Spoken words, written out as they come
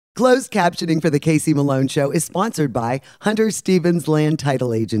Closed captioning for The Casey Malone Show is sponsored by Hunter Stevens Land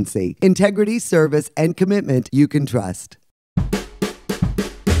Title Agency. Integrity, service, and commitment you can trust.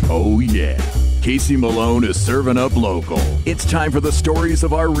 Oh yeah, Casey Malone is serving up local. It's time for the stories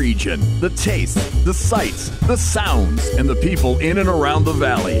of our region, the tastes, the sights, the sounds, and the people in and around the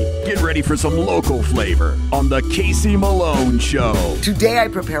valley. Get ready for some local flavor on the Casey Malone Show. Today I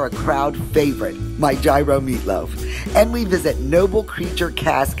prepare a crowd favorite, my gyro meatloaf, and we visit Noble Creature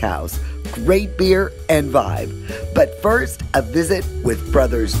Cask House. Great beer and vibe. But first, a visit with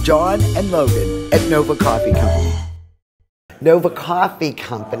brothers John and Logan at Nova Coffee Company. Nova Coffee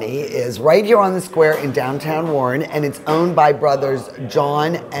Company is right here on the square in downtown Warren, and it's owned by brothers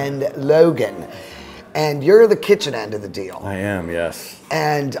John and Logan. And you're the kitchen end of the deal. I am, yes.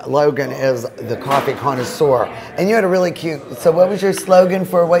 And Logan is the coffee connoisseur. And you had a really cute, so what was your slogan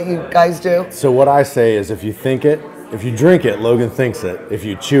for what you guys do? So what I say is if you think it, if you drink it, Logan thinks it. If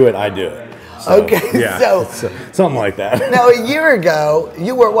you chew it, I do it. So, okay, yeah, so something like that. Now, a year ago,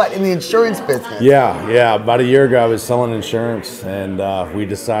 you were what, in the insurance business? Yeah. About a year ago, I was selling insurance, and we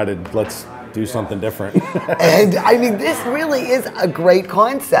decided let's do something different. And I mean, this really is a great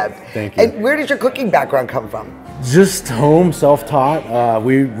concept. Thank you. And where did your cooking background come from? Just home, self-taught.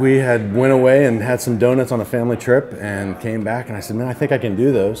 We had went away and had some donuts on a family trip, and came back, and I said, man, I think I can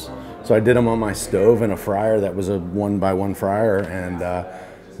do those. So I did them on my stove in a fryer that was a 1x1 fryer, and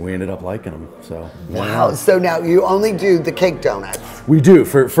we ended up liking them. So wow. So now you only do the cake donuts. We do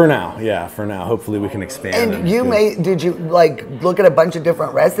for now. Yeah, for now. Hopefully we can expand. And you did you like look at a bunch of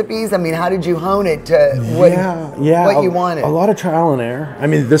different recipes? I mean, how did you hone it to what you wanted? A lot of trial and error. I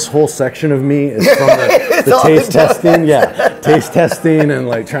mean, this whole section of me is from the taste testing. Yeah, taste testing and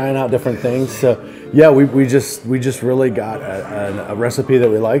like trying out different things. So yeah, we just really got a recipe that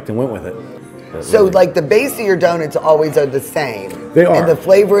we liked and went with it. So like the base of your donuts always are the same. They are. And the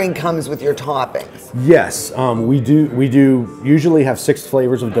flavoring comes with your toppings. Yes, we do usually have 6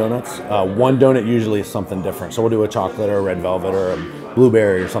 flavors of donuts. One donut usually is something different. So we'll do a chocolate or a red velvet or a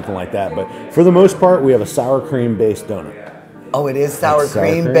blueberry or something like that. But for the most part, we have a sour cream based donut. Oh, it is sour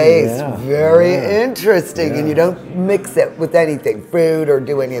cream based. Yeah. Very interesting. Yeah. And you don't mix it with anything, fruit or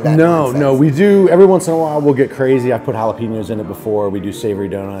do any of that nonsense. No, we do. Every once in a while, we'll get crazy. I've put jalapenos in it before. We do savory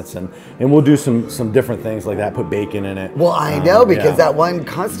donuts, and we'll do some different things like that, put bacon in it. Well, I know because that one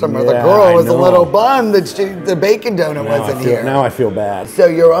customer, the girl, was a little bummed that the bacon donut wasn't here. Now I feel bad. So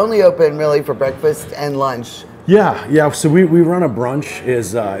you're only open really for breakfast and lunch. Yeah. So we run a brunch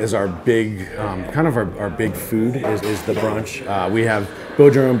is our big kind of our big food is the brunch. We have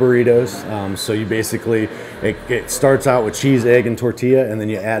build your own burritos. So you basically it starts out with cheese, egg, and tortilla, and then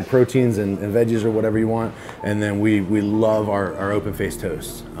you add proteins and veggies or whatever you want. And then we love our open faced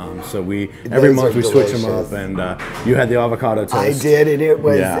toasts. So every month we switch them up. And you had the avocado toast. I did, and it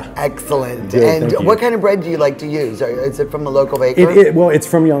was excellent. Good, and what kind of bread do you like to use? Is it from a local baker? Well, it's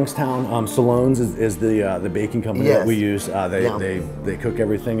from Youngstown. Salone's is the baking company that we use. They cook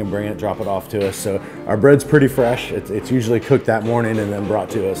everything and bring it, drop it off to us. So our bread's pretty fresh. It's usually cooked that morning and then brought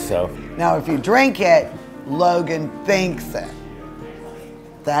to us. So now, if you drink it, Logan thinks it.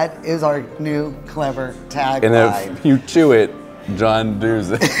 That is our new clever tagline. And if you chew it, John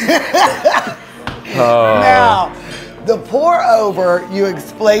does it. Now, the pour over you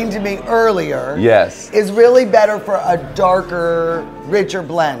explained to me earlier. Yes. Is really better for a darker, richer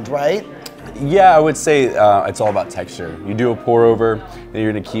blend, right? Yeah, I would say it's all about texture. You do a pour over, then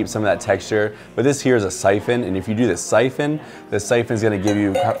you're gonna keep some of that texture. But this here is a siphon, and if you do the siphon's gonna give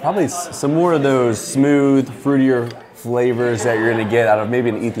you probably some more of those smooth, fruitier flavors that you're gonna get out of maybe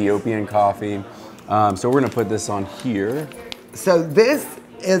an Ethiopian coffee. So we're gonna put this on here. So this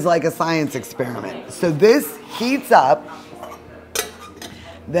is like a science experiment. So this heats up,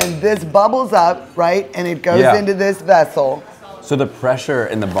 then this bubbles up, right? And it goes into this vessel. So the pressure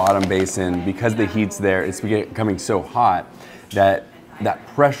in the bottom basin, because the heat's there, it's becoming so hot that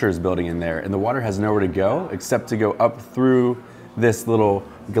pressure is building in there, and the water has nowhere to go except to go up through this little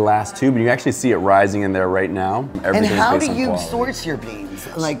glass tube, and you actually see it rising in there right now. And how do you source your beans?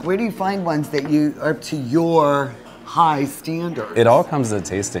 Like, where do you find ones that are up to your high standard? It all comes to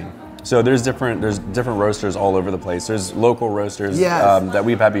tasting. So there's different roasters all over the place. There's local roasters that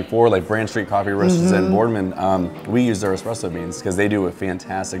we've had before, like Brand Street Coffee Roasters and Boardman. We use their espresso beans because they do a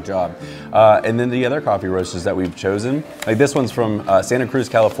fantastic job. And then the other coffee roasters that we've chosen, like this one's from Santa Cruz,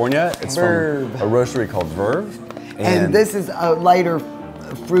 California. It's from a roastery called Verve. And this is a lighter,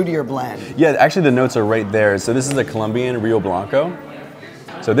 fruitier blend. Yeah, actually the notes are right there. So this is a Colombian Rio Blanco.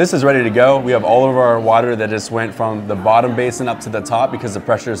 So this is ready to go. We have all of our water that just went from the bottom basin up to the top because the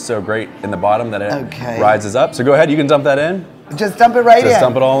pressure is so great in the bottom that it rises up. So go ahead, you can dump that in. Just dump it right in. Just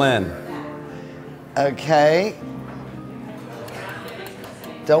dump it all in. Okay.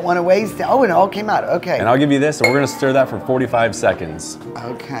 Don't want to waste it. Oh, and it all came out. Okay. And I'll give you this, and we're going to stir that for 45 seconds.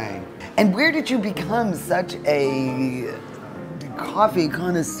 Okay. And where did you become such a coffee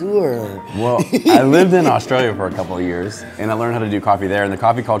connoisseur? Well, I lived in Australia for a couple of years, and I learned how to do coffee there, and the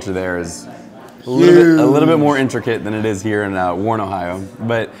coffee culture there is a little bit more intricate than it is here in Warren, Ohio.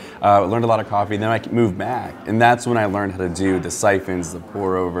 But I learned a lot of coffee. Then I moved back, and that's when I learned how to do the siphons, the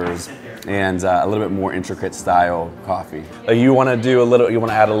pour-overs, and a little bit more intricate style coffee. You want to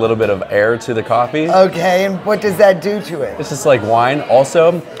add a little bit of air to the coffee. Okay, and what does that do to it? It's just like wine.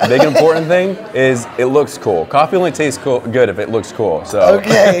 Also, a big important thing is it looks cool. Coffee only tastes good if it looks cool. So.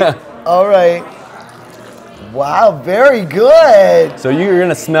 Okay, all right. Wow, very good. So you're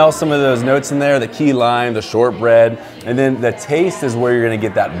gonna smell some of those notes in there, the key lime, the shortbread, and then the taste is where you're gonna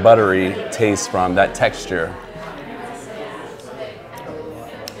get that buttery taste from, that texture.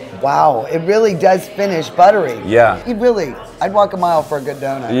 Wow, it really does finish buttery. Yeah. I'd walk a mile for a good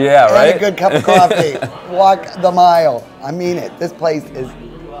donut. Yeah, right? And a good cup of coffee. Walk the mile. I mean it. This place is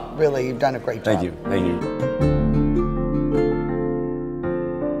really, you've done a great job. Thank you, thank you.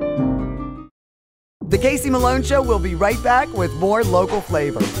 The Casey Malone Show will be right back with more local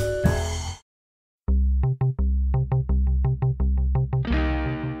flavor.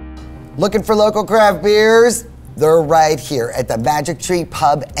 Looking for local craft beers? They're right here at the Magic Tree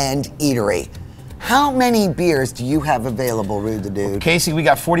Pub and Eatery. How many beers do you have available, Rude the Dude? Casey, we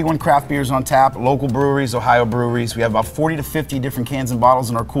got 41 craft beers on tap, local breweries, Ohio breweries. We have about 40 to 50 different cans and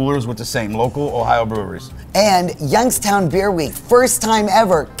bottles in our coolers with the same local Ohio breweries. And Youngstown Beer Week, first time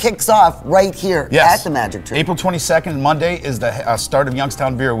ever, kicks off right here at the Magic Tree. April 22nd, Monday, is the start of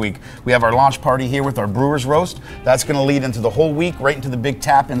Youngstown Beer Week. We have our launch party here with our Brewers Roast. That's going to lead into the whole week, right into the Big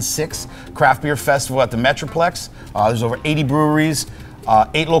Tap and 6 Craft Beer Festival at the Metroplex. There's over 80 breweries.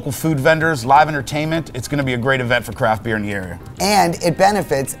 8 local food vendors, live entertainment. It's going to be a great event for craft beer in the area. And it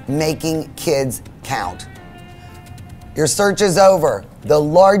benefits making kids count. Your search is over. The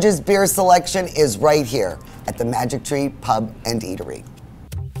largest beer selection is right here at the Magic Tree Pub and Eatery.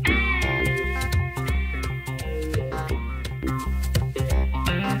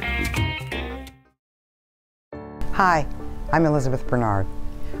 Hi, I'm Elizabeth Bernard.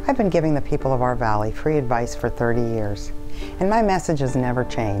 I've been giving the people of our valley free advice for 30 years. And my message has never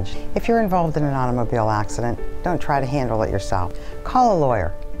changed. If you're involved in an automobile accident, don't try to handle it yourself. Call a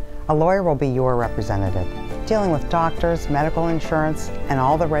lawyer. A lawyer will be your representative, dealing with doctors, medical insurance, and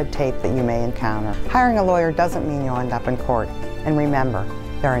all the red tape that you may encounter. Hiring a lawyer doesn't mean you'll end up in court. And remember,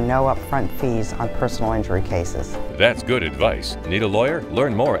 there are no upfront fees on personal injury cases. That's good advice. Need a lawyer?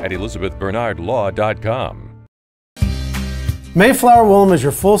 Learn more at elizabethbernardlaw.com. Mayflower Woolham is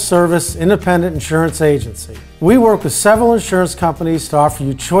your full-service, independent insurance agency. We work with several insurance companies to offer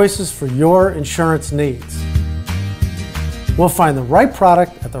you choices for your insurance needs. We'll find the right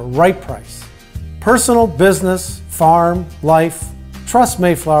product at the right price. Personal, business, farm, life. Trust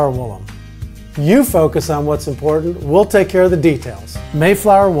Mayflower Woolham. You focus on what's important. We'll take care of the details.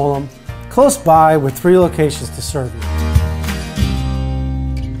 Mayflower Woolham, close by with 3 locations to serve you.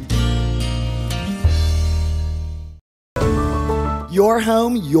 Your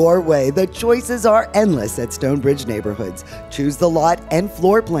home, your way. The choices are endless at Stonebridge Neighborhoods. Choose the lot and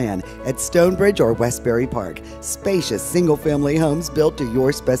floor plan at Stonebridge or Westbury Park. Spacious single-family homes built to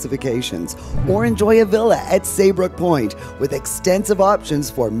your specifications. Or enjoy a villa at Saybrook Point with extensive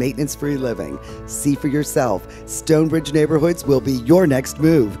options for maintenance-free living. See for yourself. Stonebridge Neighborhoods will be your next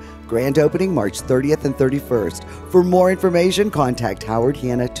move. Grand opening March 30th and 31st. For more information, contact Howard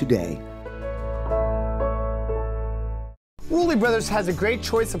Hanna today. Woolley Brothers has a great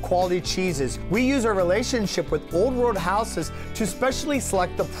choice of quality cheeses. We use our relationship with Old World Houses to specially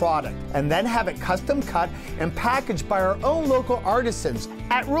select the product and then have it custom cut and packaged by our own local artisans.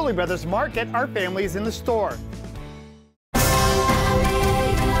 At Woolley Brothers Market, our family is in the store.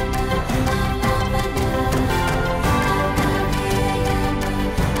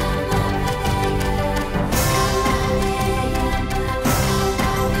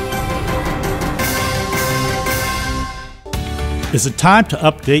 Is it time to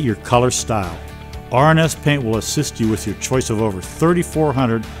update your color style? R&S Paint will assist you with your choice of over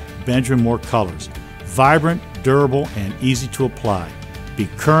 3,400 Benjamin Moore colors. Vibrant, durable, and easy to apply. Be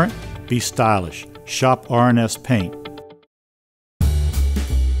current, be stylish. Shop R&S Paint.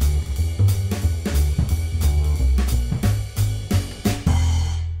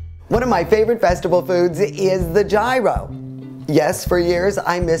 One of my favorite festival foods is the gyro. Yes, for years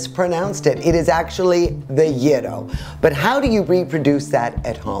I mispronounced it. It is actually the gyro. But how do you reproduce that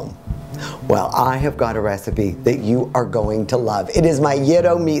at home? Well, I have got a recipe that you are going to love. It is my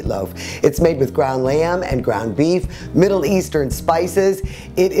Yiddo meatloaf. It's made with ground lamb and ground beef, Middle Eastern spices.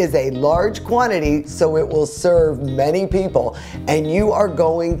 It is a large quantity, so it will serve many people, and you are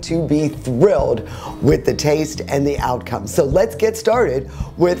going to be thrilled with the taste and the outcome. So let's get started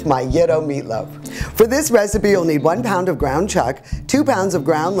with my Yiddo meatloaf. For this recipe, you'll need 1 pound of ground chuck, 2 pounds of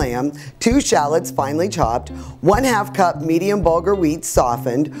ground lamb, 2 shallots finely chopped, 1/2 cup medium bulgur wheat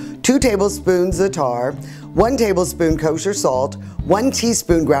softened, 2 tablespoons za'atar, 1 tablespoon kosher salt, 1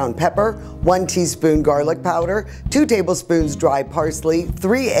 teaspoon ground pepper, 1 teaspoon garlic powder, 2 tablespoons dry parsley,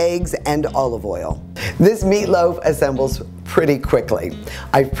 3 eggs, and olive oil. This meatloaf assembles pretty quickly.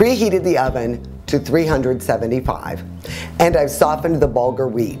 I've preheated the oven to 375, and I've softened the bulgur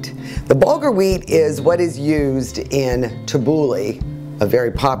wheat. The bulgur wheat is what is used in tabbouleh, a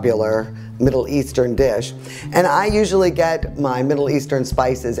very popular Middle Eastern dish, and I usually get my Middle Eastern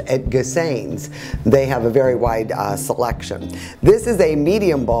spices at Gassein's. They have a very wide selection. This is a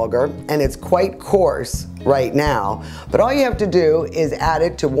medium bulgur, and it's quite coarse right now, but all you have to do is add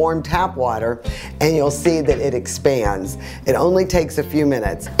it to warm tap water and you'll see that it expands. It only takes a few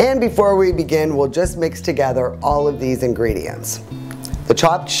minutes. And before we begin, we'll just mix together all of these ingredients. The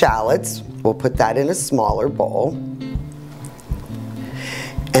chopped shallots, we'll put that in a smaller bowl.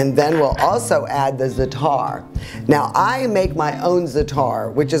 And then we'll also add the za'atar. Now I make my own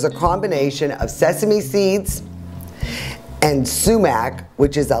za'atar, which is a combination of sesame seeds and sumac,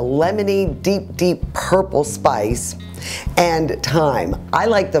 which is a lemony, deep purple spice, and thyme. I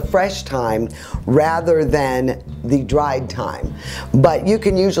like the fresh thyme rather than the dried thyme, but you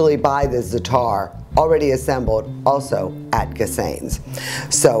can usually buy the za'atar already assembled also at Gassein's.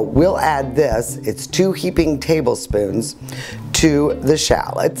 So we'll add this, it's 2 heaping tablespoons to the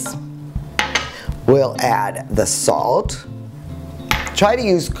shallots. We'll add the salt. Try to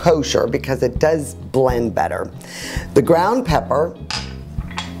use kosher because it does blend better. The ground pepper,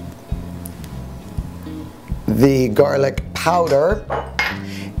 the garlic powder,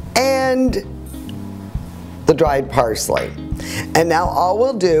 and the dried parsley. And now all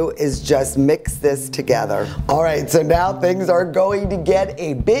we'll do is just mix this together. All right, so now things are going to get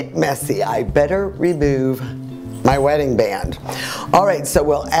a bit messy. I better remove my wedding band. All right, so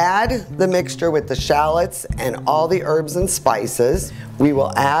we'll add the mixture with the shallots and all the herbs and spices. We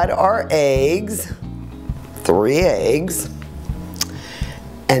will add our eggs, 3 eggs.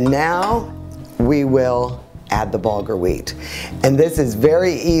 And now we will add the bulgur wheat. And this is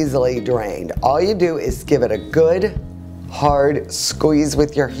very easily drained. All you do is give it a good hard squeeze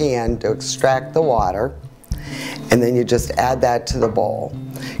with your hand to extract the water, and then you just add that to the bowl,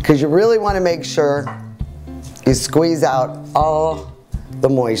 because you really want to make sure you squeeze out all the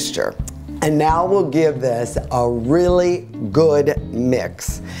moisture. And now we'll give this a really good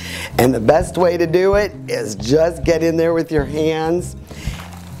mix, and the best way to do it is just get in there with your hands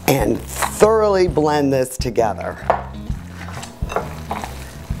and thoroughly blend this together.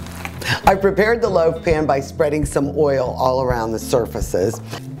 I prepared the loaf pan by spreading some oil all around the surfaces.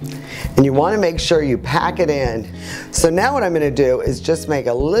 And you want to make sure you pack it in. So now what I'm going to do is just make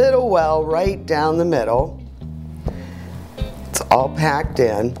a little well right down the middle. It's all packed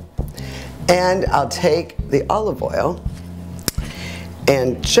in. And I'll take the olive oil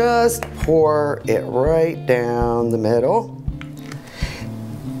and just pour it right down the middle.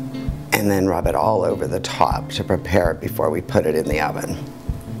 And then rub it all over the top to prepare it before we put it in the oven.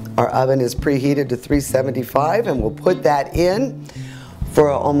 Our oven is preheated to 375, and we'll put that in for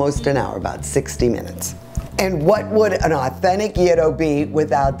almost an hour, about 60 minutes. And what would an authentic Yiddo be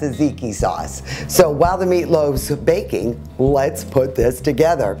without the tzatziki sauce? So while the meatloaf's baking, let's put this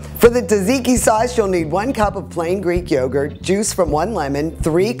together. For the tzatziki sauce, you'll need 1 cup of plain Greek yogurt, juice from 1 lemon,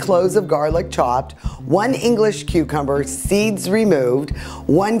 3 cloves of garlic chopped, 1 English cucumber, seeds removed,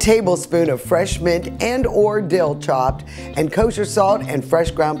 1 tablespoon of fresh mint and or dill chopped, and kosher salt and fresh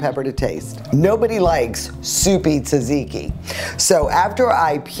ground pepper to taste. Nobody likes soupy tzatziki. So after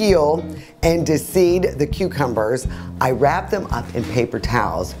I peel and deseed the cucumbers, I wrap them up in paper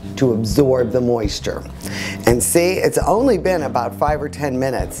towels to absorb the moisture. And see, it's only been about 5 or 10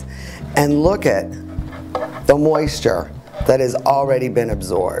 minutes. And look at the moisture that has already been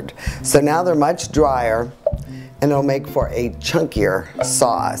absorbed. So now they're much drier, and it'll make for a chunkier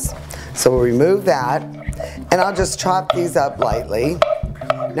sauce. So we'll remove that, and I'll just chop these up lightly.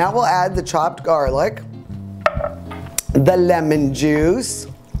 Now we'll add the chopped garlic, the lemon juice,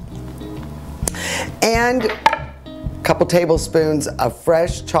 and a couple tablespoons of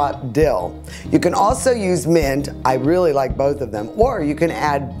fresh chopped dill. You can also use mint. I really like both of them. Or you can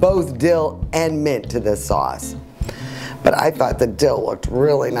add both dill and mint to this sauce. But I thought the dill looked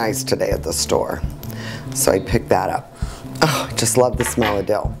really nice today at the store, so I picked that up. Oh, I just love the smell of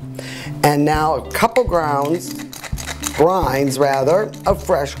dill. And now a couple grinds of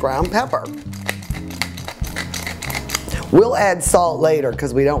fresh ground pepper. We'll add salt later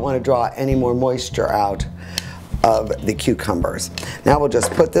because we don't want to draw any more moisture out of the cucumbers. Now we'll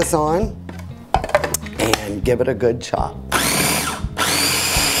just put this on and give it a good chop.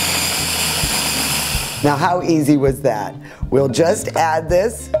 Now how easy was that? We'll just add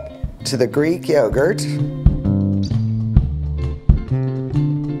this to the Greek yogurt.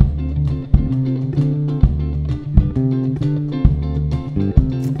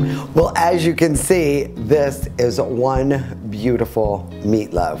 Well, as you can see, this is one beautiful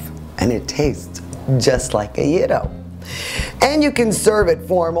meatloaf, and it tastes just like a gyro. And you can serve it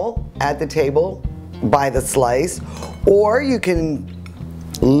formal at the table by the slice, or you can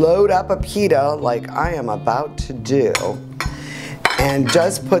load up a pita like I am about to do and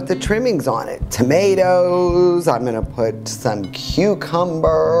just put the trimmings on it. Tomatoes, I'm gonna put some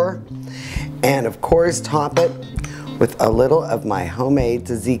cucumber, and of course top it with a little of my homemade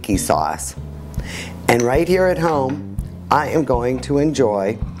tzatziki sauce. And right here at home, I am going to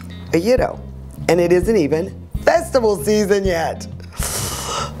enjoy a gyro. And it isn't even festival season yet.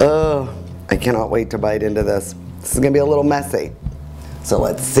 Oh, I cannot wait to bite into this. This is gonna be a little messy. So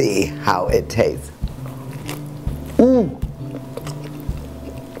let's see how it tastes. It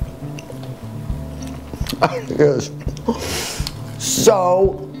is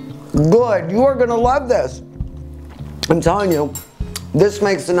so good. You are gonna love this. I'm telling you, this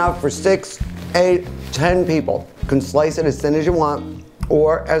makes enough for 6, 8, 10 people. You can slice it as thin as you want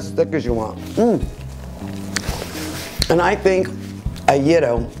or as thick as you want. And I think a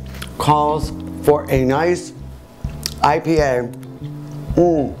gyro calls for a nice IPA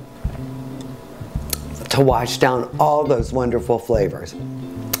to wash down all those wonderful flavors.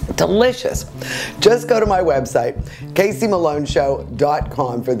 Delicious. Just go to my website,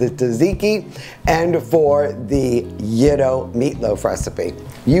 caseymalonесhow.com, for the tzatziki and for the gyro meatloaf recipe.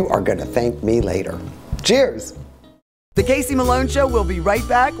 You are going to thank me later. Cheers. The Casey Malone Show will be right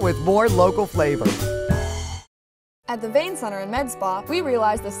back with more local flavor. At the Vein Center and Med Spa, we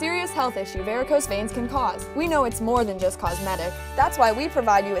realize the serious health issue varicose veins can cause. We know it's more than just cosmetic. That's why we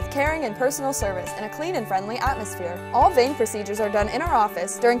provide you with caring and personal service in a clean and friendly atmosphere. All vein procedures are done in our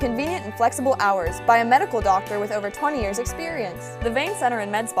office during convenient and flexible hours by a medical doctor with over 20 years experience. The Vein Center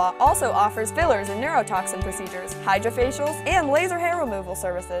and Med Spa also offers fillers and neurotoxin procedures, hydrofacials, and laser hair removal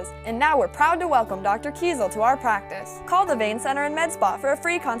services. And now we're proud to welcome Dr. Kiesel to our practice. Call the Vein Center and Med Spa for a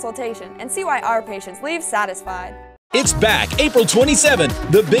free consultation and see why our patients leave satisfied. It's back April 27th,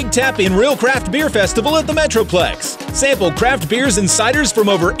 the Big Tap in Real Craft Beer Festival at the Metroplex. Sample craft beers and ciders from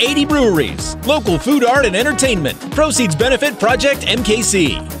over 80 breweries. Local food, art, and entertainment. Proceeds benefit Project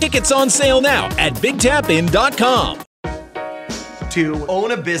MKC. Tickets on sale now at BigTapIn.com. To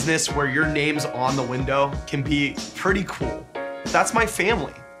own a business where your name's on the window can be pretty cool. That's my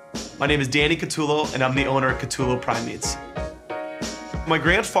family. My name is Danny Catullo, and I'm the owner of Catullo Prime Meats. My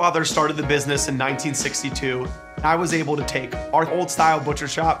grandfather started the business in 1962. I was able to take our old style butcher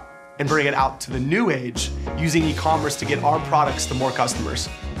shop and bring it out to the new age using e-commerce to get our products to more customers.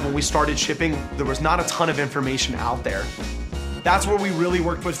 When we started shipping, there was not a ton of information out there. That's where we really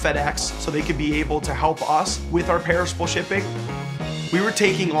worked with FedEx so they could be able to help us with our perishable shipping. We were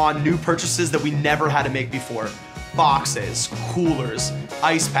taking on new purchases that we never had to make before. Boxes, coolers,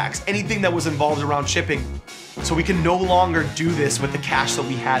 ice packs, anything that was involved around shipping. So we can no longer do this with the cash that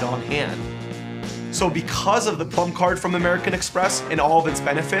we had on hand. So because of the Plum Card from American Express and all of its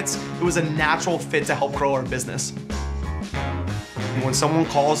benefits, it was a natural fit to help grow our business. And when someone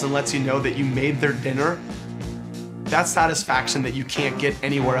calls and lets you know that you made their dinner, that's satisfaction that you can't get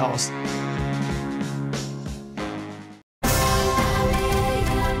anywhere else.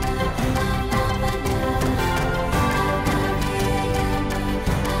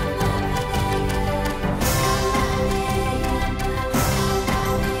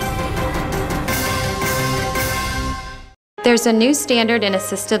 There's a new standard in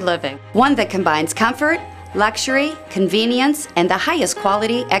assisted living. One that combines comfort, luxury, convenience, and the highest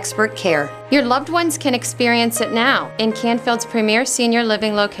quality expert care. Your loved ones can experience it now in Canfield's premier senior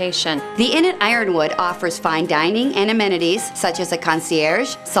living location. The Inn at Ironwood offers fine dining and amenities such as a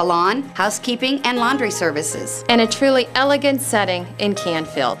concierge, salon, housekeeping, and laundry services. And a truly elegant setting in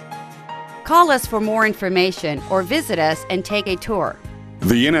Canfield. Call us for more information or visit us and take a tour.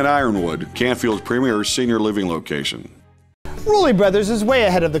 The Inn at Ironwood, Canfield's premier senior living location. Rulli Brothers is way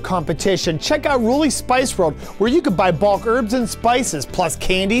ahead of the competition. Check out Rulli Spice World, where you can buy bulk herbs and spices, plus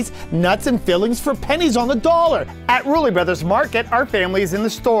candies, nuts, and fillings for pennies on the dollar. At Rulli Brothers Market, our family is in the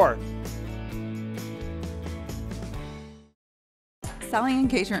store. Selling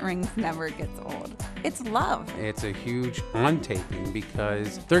engagement rings never gets old. It's love. It's a huge on-taping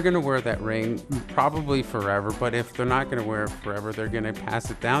because they're going to wear that ring probably forever, but if they're not going to wear it forever, they're going to pass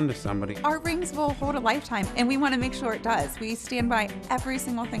it down to somebody. Our rings will hold a lifetime, and we want to make sure it does. We stand by every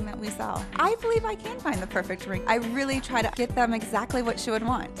single thing that we sell. I believe I can find the perfect ring. I really try to get them exactly what she would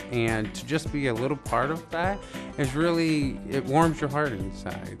want. And to just be a little part of that is really, it warms your heart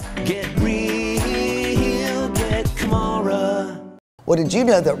inside. Get real, get Kamara. Well, did you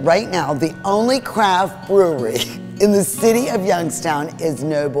know that right now the only craft brewery in the city of Youngstown is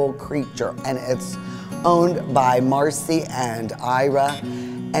Noble Creature, and it's owned by Marcy and Ira,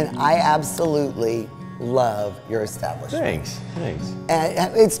 and I absolutely love your establishment. Thanks.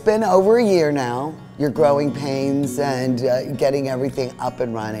 And it's been over a year now. You're growing pains and getting everything up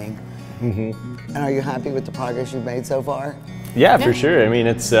and running. And are you happy with the progress you've made so far? Yeah, for sure. I mean,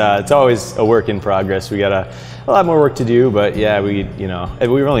 it's always a work in progress. We got a lot more work to do, but yeah, we've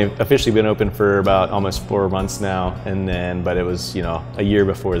only officially been open for about almost 4 months now, but it was a year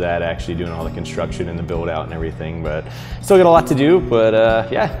before that actually doing all the construction and the build out and everything. But still got a lot to do,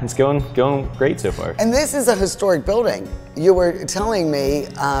 but yeah, it's going great so far. And this is a historic building. You were telling me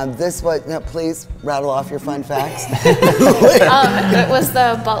please rattle off your fun facts. It was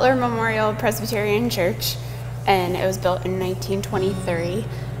the Butler Memorial Presbyterian Church, and it was built in 1923,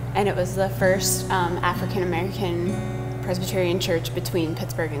 and it was the first African-American Presbyterian church between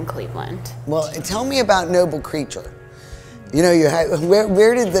Pittsburgh and Cleveland. Well, tell me about Noble Creature.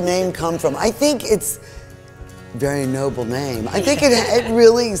 Where did the name come from? I think it's a very noble name. I think it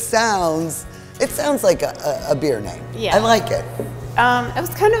really sounds like a beer name. Yeah. I like it. It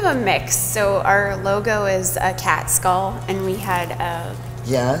was kind of a mix. So our logo is a cat skull, and we had a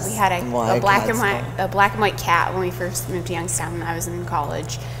black and white cat when we first moved to Youngstown when I was in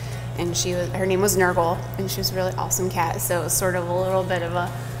college, and her name was Nurgle, and she was a really awesome cat. So it was sort of a little bit of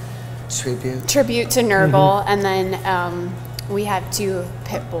a tribute to Nurgle. And then we had 2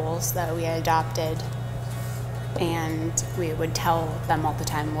 pit bulls that we had adopted, and we would tell them all the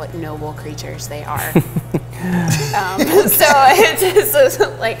time what noble creatures they are. So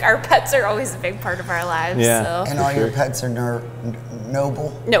like our pets are always a big part of our lives. Yeah, so. And all your pets are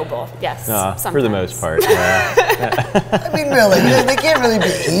noble? Noble, yes. For the most part. Yeah. I mean, really, they can't really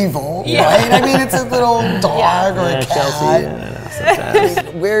be evil, right? I mean, it's a little dog or a cat. Chelsea, I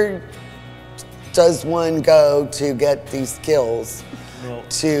mean, where does one go to get these skills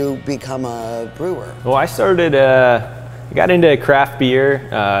to become a brewer? Well, I got into craft beer.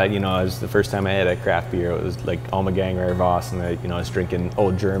 It was the first time I had a craft beer. It was like Ommegang Rare Voss, and I was drinking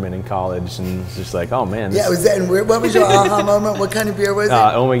Old German in college, and it's just like, oh man. Yeah, what was your aha moment? What kind of beer was it?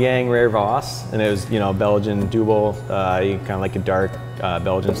 Ommegang Rare Voss, and it was Belgian double, kind of like a dark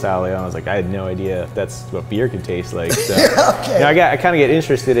Belgian style ale. And I was like, I had no idea if that's what beer could taste like. So okay. I kind of get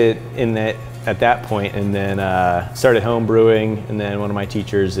interested in that at that point, and then started home brewing. And then one of my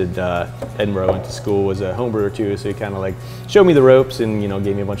teachers at Edinburgh, went to school, was a home brewer too, so he kind of like showed me the ropes and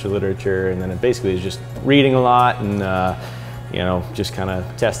gave me a bunch of literature. And then it basically was just reading a lot and just kind of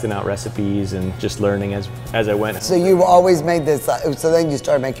testing out recipes and just learning as I went. So you always made this, so then you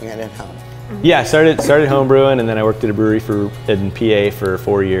started making it at home? Yeah, I started home brewing, and then I worked at a brewery in PA for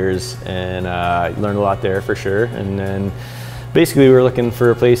 4 years, and learned a lot there for sure. And then basically we were looking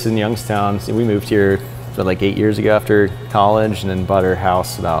for a place in Youngstown. So we moved here like 8 years ago after college, and then bought our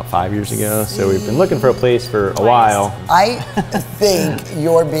house about 5 years ago. So we've been looking for a place for a while. I think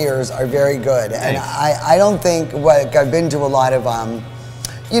your beers are very good. And I don't think, I've been to a lot of,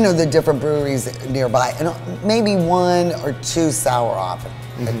 the different breweries nearby, and maybe 1 or 2 sour offerings.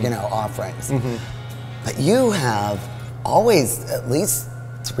 But you have always at least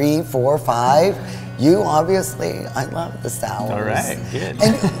 3, 4, 5. You obviously, I love the sours. All right, good.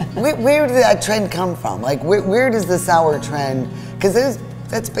 And where did that trend come from? Like, where does the sour trend? Because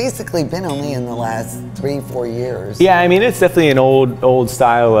that's basically been only in the last 3, 4 years. Yeah, I mean, it's definitely an old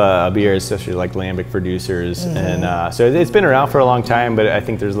style beer, especially like lambic producers, and so it's been around for a long time. But I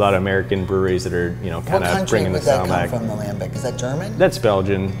think there's a lot of American breweries that are kind of bringing the style back. What country would that come from? The lambic? Is that German? That's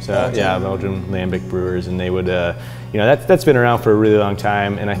Belgian. So yeah, Belgian lambic brewers, and they would. That's been around for a really long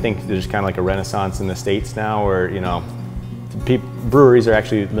time, and I think there's kind of like a renaissance in the States now, where breweries are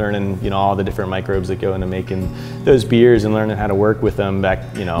actually learning all the different microbes that go into making those beers and learning how to work with them.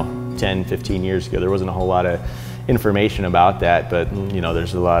 Back 10, 15 years ago, there wasn't a whole lot of information about that, but you know,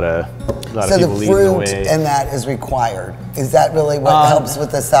 there's a lot of people So the leading the fruit way. and that is required. Is that really what helps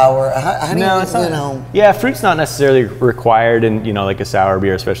with the sour? How do you know? Yeah, fruit's not necessarily required in, you know, like a sour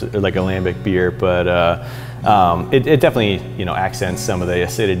beer, especially or like a lambic beer, but it definitely, you know, accents some of the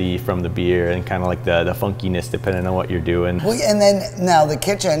acidity from the beer and kind of like the funkiness depending on what you're doing. Well, and then now the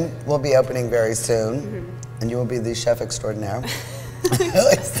kitchen will be opening very soon, and you will be the chef extraordinaire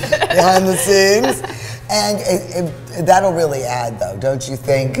behind the scenes. And that'll really add, though, don't you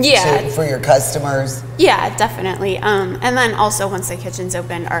think, for your customers? Yeah, definitely. And then also once the kitchen's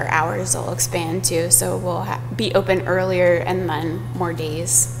open, our hours will expand too. So we'll be open earlier and then more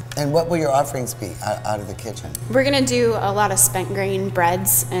days. And what will your offerings be out of the kitchen? We're gonna do a lot of spent grain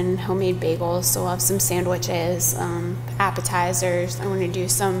breads and homemade bagels. So we'll have some sandwiches, appetizers. I'm gonna do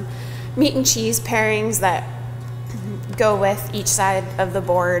some meat and cheese pairings that go with each side of the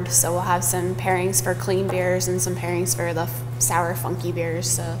board. So we'll have some pairings for clean beers and some pairings for the sour, funky beers.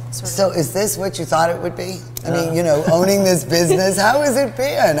 So is this what you thought it would be? I mean, you know, owning this business, how has it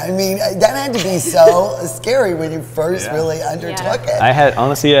been? I mean, that had to be so scary when you first really undertook it. I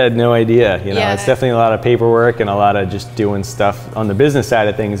had no idea. You know, it's definitely a lot of paperwork and a lot of just doing stuff on the business side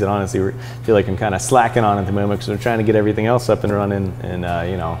of things. And honestly, feel like I'm kind of slacking on at the moment because we're trying to get everything else up and running, and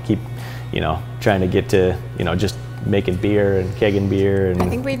you know, keep, you know, trying to get to, you know, just making beer and kegging beer and I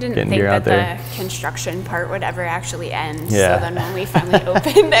think we didn't think that the construction part would ever actually end. Yeah. So then when we finally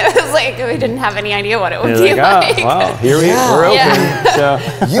opened, it was like we didn't have any idea what it would be like. Oh, wow, here we're open. So.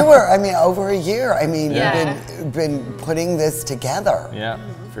 You were, I mean, over a year. I mean, you've been putting this together. Yeah,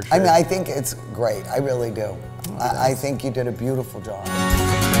 for sure. I mean, I think it's great. I really do. I think you did a beautiful job.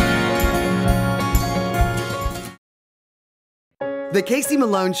 The Casey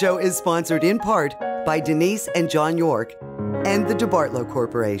Malone Show is sponsored in part by Denise and John York and the DeBartolo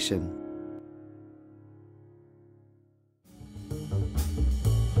Corporation.